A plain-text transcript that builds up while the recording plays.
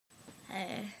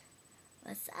Hey,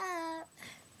 what's up?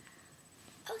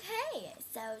 Okay,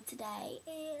 so today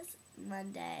is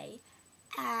Monday,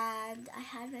 and I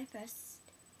had my first,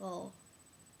 I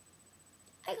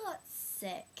got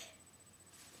sick.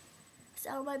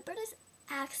 So my British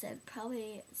accent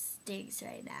probably stinks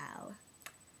right now.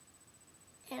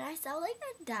 And I sound like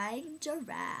a dying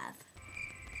giraffe.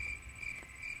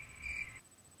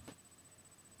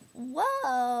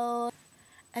 Whoa!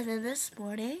 And then this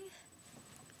morning,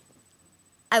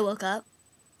 I woke up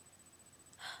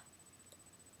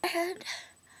and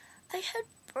I had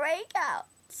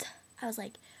breakouts. I was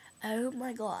like, oh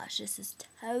my gosh, this is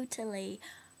totally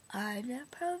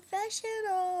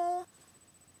unprofessional.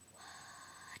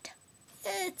 What?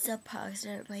 It's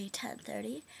approximately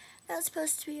 10:30. I'm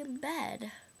supposed to be in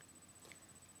bed.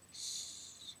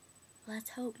 Shh.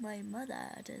 Let's hope my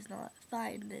mother does not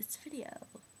find this video.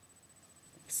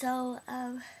 So,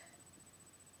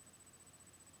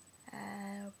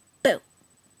 boom.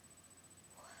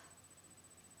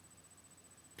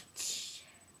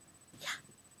 Yeah.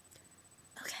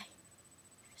 Okay.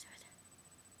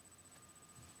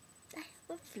 I have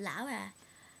a flower.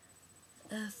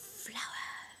 A flower.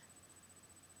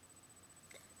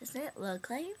 Doesn't it look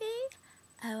like me?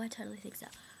 Oh, I totally think so.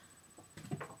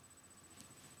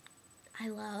 I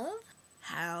love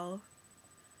how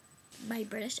my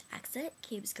British accent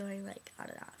keeps going like on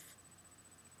and off.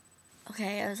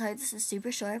 Okay, I was like, this is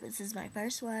super short, but this is my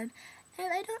first one,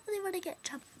 and I don't really want to get in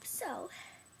trouble. So,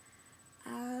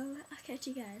 I'll catch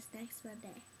you guys next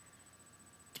Monday.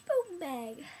 Boom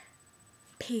bag.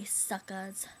 Peace,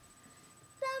 suckers.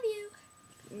 Love you.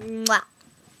 Mwah.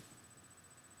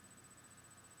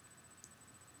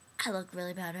 I look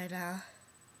really bad right now.